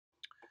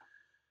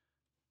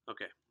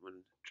Okay, when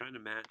trying to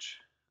match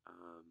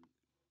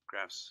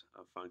graphs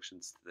of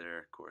functions to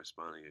their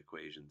corresponding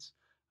equations,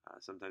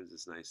 sometimes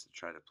it's nice to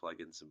try to plug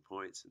in some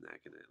points, and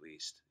that can at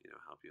least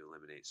help you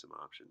eliminate some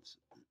options.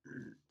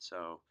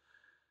 So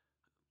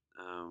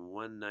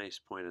one nice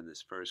point on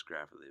this first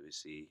graph that we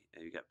see,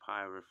 you got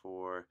pi over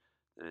 4,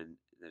 then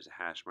there's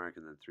a hash mark,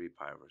 and then 3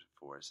 pi over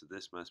 4. So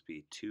this must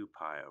be 2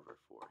 pi over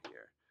 4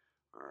 here,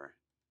 or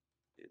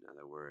in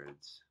other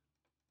words,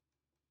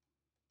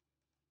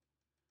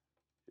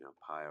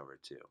 pi over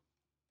 2.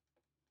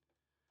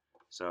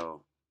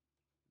 So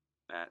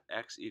at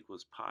x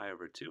equals pi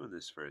over 2 in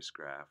this first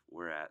graph,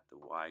 we're at the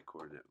y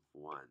coordinate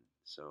of 1.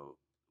 So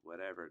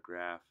whatever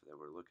graph that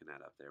we're looking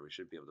at up there, we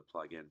should be able to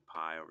plug in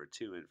pi over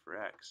 2 in for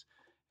x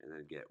and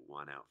then get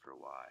 1 out for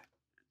y.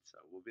 And so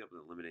we'll be able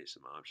to eliminate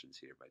some options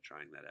here by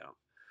trying that out.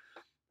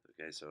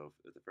 Okay, so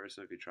the first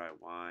one, if you try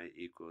y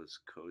equals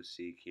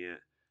cosecant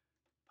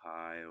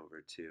pi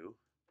over 2,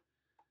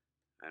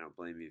 I don't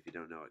blame you if you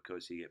don't know what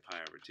cosecant pi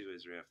over 2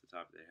 is right off the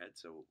top of their head.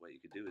 So what you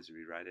could do is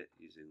rewrite it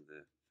using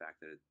the fact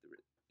that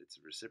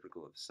it's a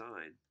reciprocal of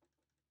sine.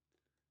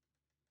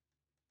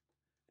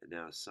 And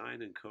now sine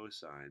and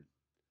cosine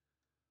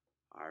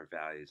are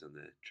values on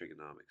the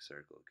trigonomic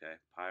circle, okay?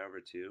 Pi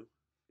over 2,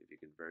 if you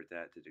convert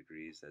that to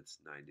degrees,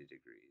 that's 90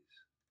 degrees.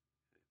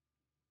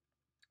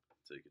 Okay?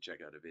 So you can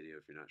check out a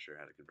video if you're not sure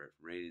how to convert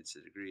from radians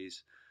to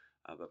degrees.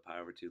 But pi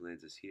over 2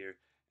 lands us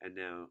here. And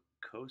now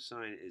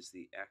cosine is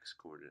the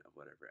x-coordinate of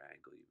whatever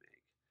angle you make.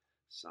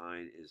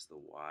 Sine is the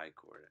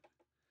y-coordinate.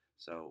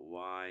 So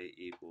y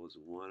equals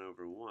 1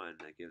 over 1.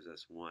 That gives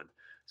us 1.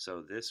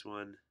 So this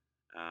one,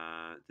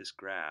 this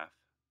graph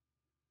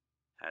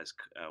has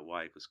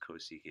y equals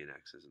cosecant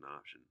x as an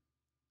option.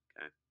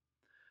 Okay.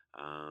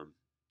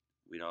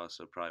 We'd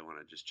also probably want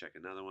to just check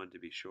another one to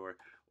be sure.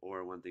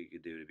 Or one thing you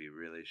could do to be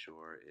really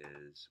sure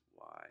is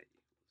y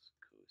equals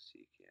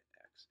cosecant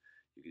x.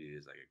 You could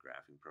use like a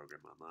graphing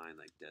program online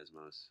like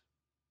Desmos.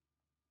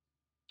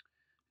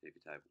 If you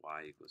type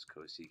y equals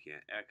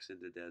cosecant x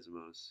into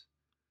Desmos,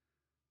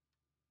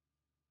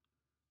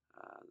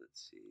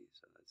 let's see,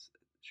 so it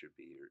should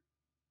be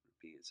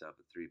repeating itself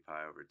at 3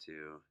 pi over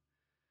 2,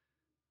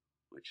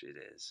 which it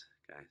is.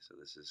 Okay, so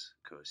this is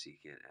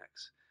cosecant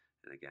x.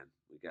 And again,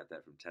 we got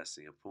that from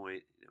testing a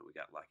point. We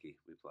got lucky.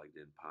 We plugged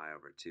in pi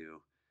over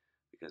 2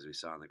 because we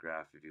saw in the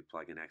graph if you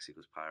plug in x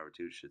equals pi over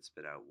 2, it should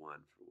spit out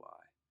 1 for y.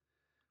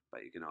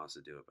 But you can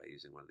also do it by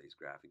using one of these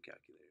graphing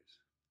calculators.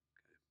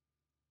 Okay.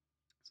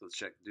 So let's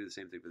do the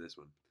same thing for this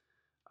one.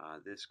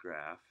 This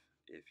graph,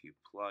 if you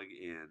plug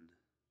in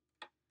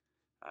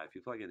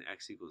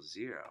x equals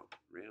 0,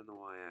 right on the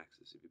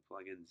y-axis, if you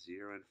plug in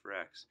 0 in for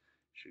x,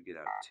 you should get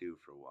out 2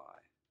 for y.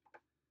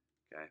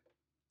 Okay.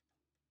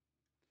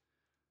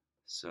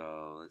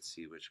 So let's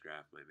see which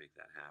graph might make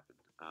that happen.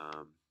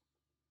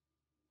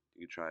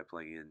 You can try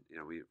plugging in,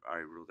 we've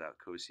already ruled out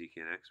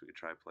cosecant x. We could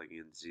try plugging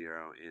in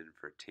 0 in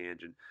for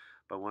tangent.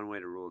 But one way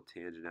to rule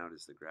tangent out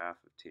is the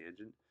graph of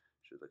tangent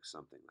should look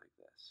something like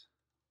this.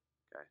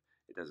 Okay,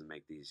 it doesn't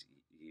make these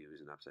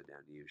u's and upside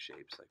down u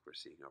shapes like we're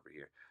seeing over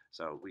here.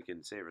 So we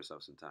can save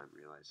ourselves some time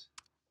realizing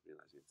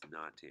it's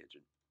not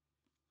tangent.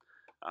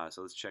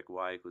 So let's check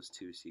y equals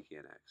 2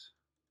 secant x.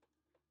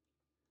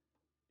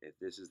 If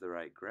this is the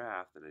right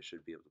graph, then I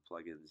should be able to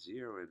plug in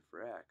 0 in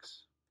for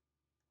x.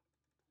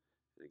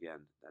 And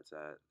again, that's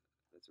a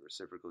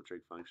reciprocal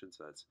trig function,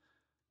 so that's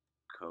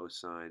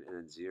cosine, and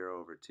then 0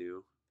 over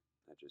 2,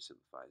 that just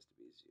simplifies to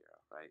be 0,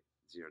 right?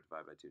 0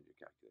 divided by 2 in your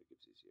calculator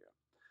gives you 0.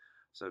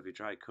 So if you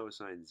try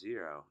cosine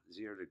 0,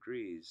 0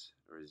 degrees,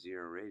 or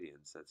 0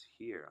 radians, that's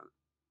here.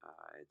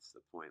 It's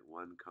the point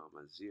 1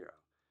 comma 0.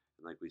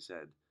 And like we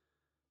said,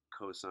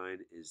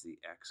 cosine is the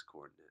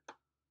x-coordinate,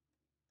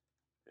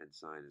 and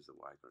sine is the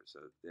y-coordinate.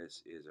 So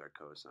this is our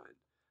cosine.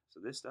 So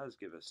this does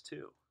give us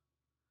 2.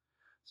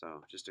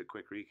 So just a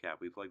quick recap,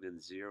 we plugged in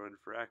 0 in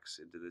for x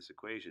into this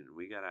equation, and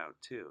we got out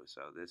 2.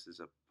 So this is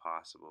a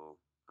possible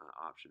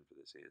option for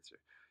this answer.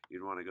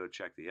 You'd want to go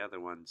check the other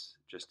ones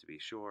just to be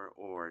sure,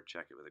 or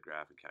check it with a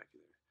graphing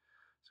calculator.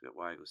 So we got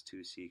y equals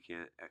 2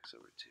 secant x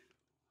over 2.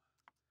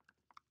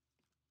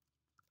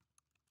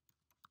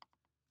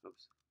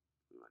 Oops,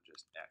 we want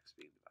just x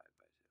being divided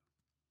by 2.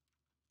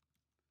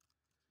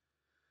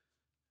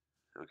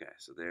 Okay,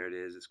 so there it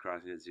is. It's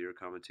crossing at 0,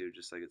 2,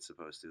 just like it's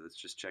supposed to. Let's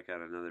just check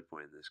out another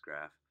point in this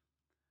graph.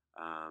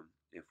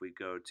 If we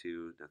go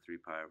to now 3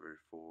 pi over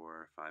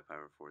 4, 5 pi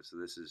over 4, so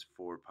this is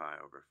 4 pi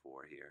over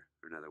 4 here,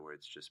 or in other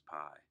words, just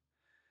pi.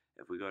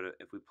 If we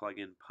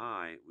plug in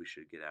pi, we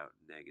should get out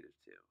negative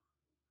 2.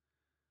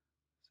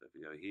 So if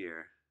we go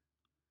here,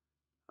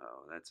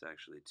 oh, that's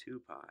actually 2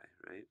 pi,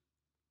 right?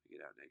 We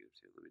get out negative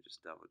 2. Let me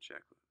just double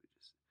check what we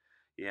just.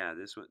 Yeah,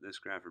 this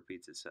graph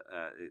repeats itself.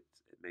 It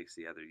makes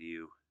the other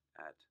u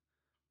at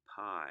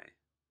pi,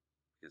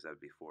 because that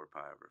would be 4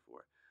 pi over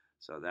 4.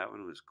 So that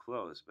one was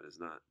close, but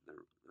it's not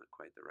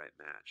quite the right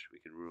match.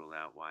 We can rule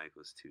out y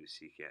equals 2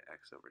 secant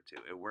x over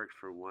 2. It worked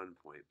for one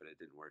point, but it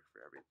didn't work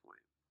for every point.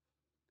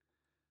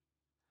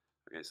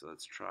 Okay, so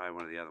let's try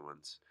one of the other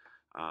ones.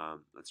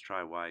 Let's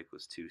try y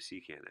equals 2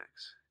 secant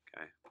x.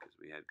 okay, because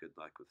we had good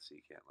luck with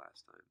secant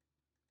last time.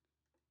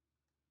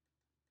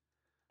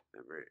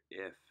 Remember,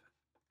 if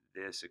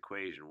this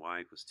equation,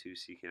 y equals 2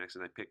 secant x,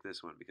 and I picked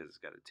this one because it's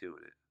got a 2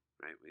 in it,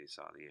 right? We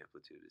saw the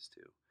amplitude is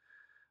 2.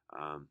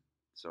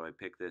 So I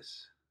picked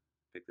this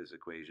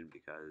equation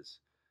because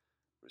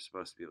we're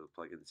supposed to be able to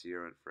plug in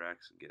 0 in for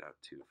x and get out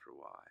 2 for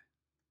y.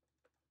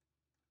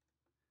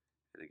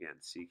 And again,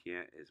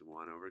 secant is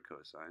 1 over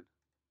cosine.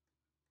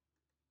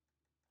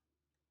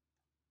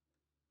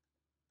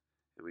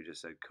 And we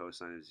just said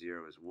cosine of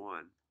 0 is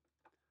 1.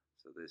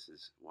 So this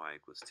is y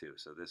equals 2.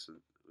 So this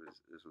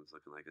one's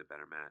looking like a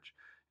better match.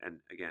 And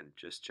again,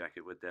 just check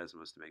it with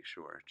Desmos to make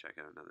sure. Check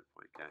out another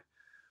point, okay?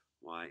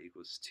 Y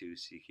equals 2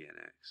 secant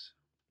x.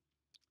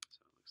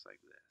 So it looks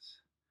like this.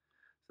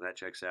 So that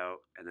checks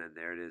out, and then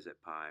there it is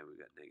at pi. We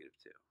got negative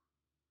 2.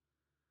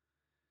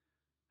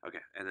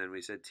 Okay, and then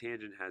we said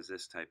tangent has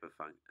this type of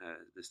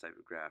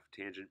graph.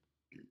 Tangent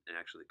and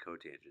actually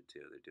cotangent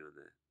too.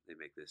 They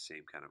make this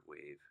same kind of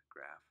wave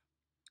graph.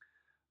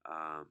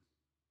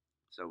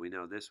 So we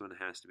know this one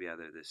has to be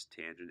either this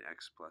tangent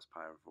x plus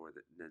pi over 4,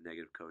 the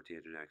negative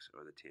cotangent x,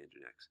 or the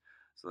tangent x.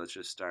 So let's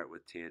just start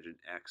with tangent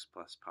x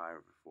plus pi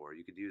over 4.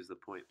 You could use the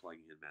point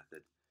plugging in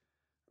method.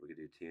 We could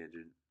do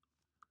tangent.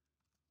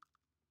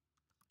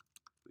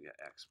 We got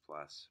x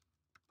plus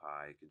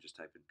pi. You can just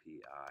type in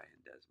pi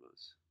in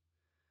Desmos.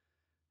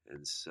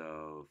 And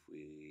so if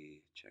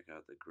we check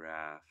out the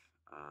graph,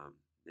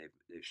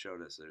 they've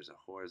showed us there's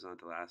a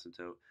horizontal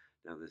asymptote.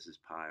 Now this is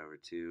pi over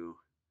 2.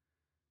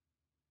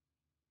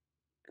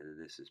 And then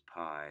this is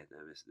pi.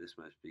 Now this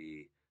must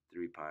be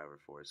 3 pi over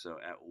 4. So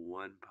at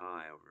 1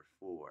 pi over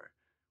 4,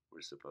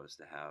 we're supposed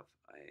to have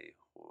a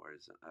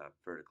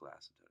vertical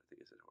asymptote. I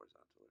think I said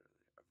horizontal earlier.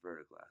 A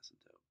vertical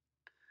asymptote.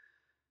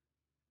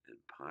 And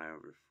pi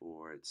over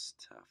 4, it's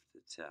tough to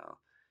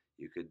tell.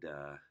 You could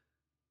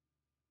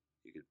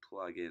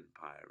plug in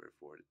pi over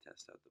 4 to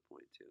test out the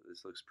point too.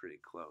 This looks pretty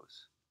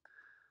close.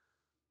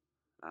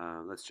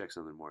 Let's check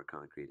something more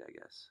concrete, I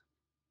guess.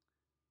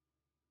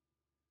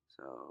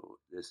 So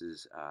this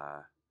is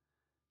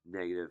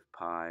negative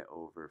pi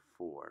over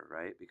 4,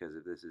 right? Because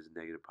if this is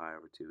negative pi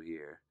over 2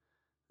 here,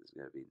 this is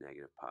going to be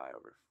negative pi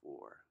over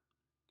 4.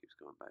 Keeps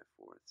going by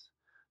fourths.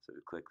 So if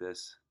we click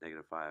this,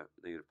 negative pi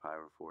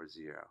over 4 is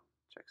 0.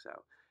 Checks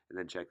out. And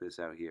then check this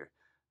out here.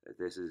 If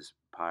this is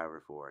pi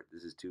over 4,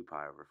 this is 2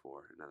 pi over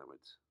 4. In other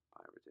words,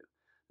 pi over 2.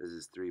 This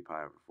is 3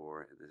 pi over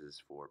 4, and this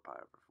is 4 pi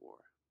over 4.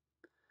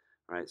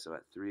 All right, so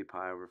at 3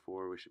 pi over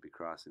 4, we should be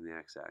crossing the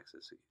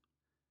x-axis,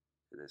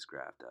 and this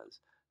graph does.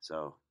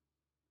 So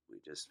we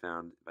just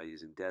found by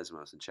using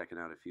Desmos and checking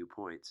out a few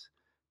points,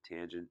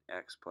 tangent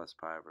x plus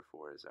pi over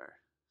 4 is our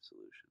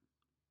solution.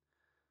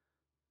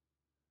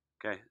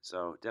 Okay,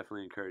 so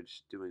definitely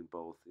encourage doing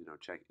both.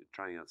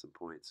 Trying out some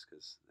points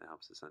because that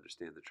helps us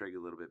understand the trig a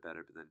little bit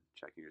better. But then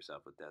checking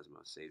yourself with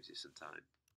Desmos saves you some time.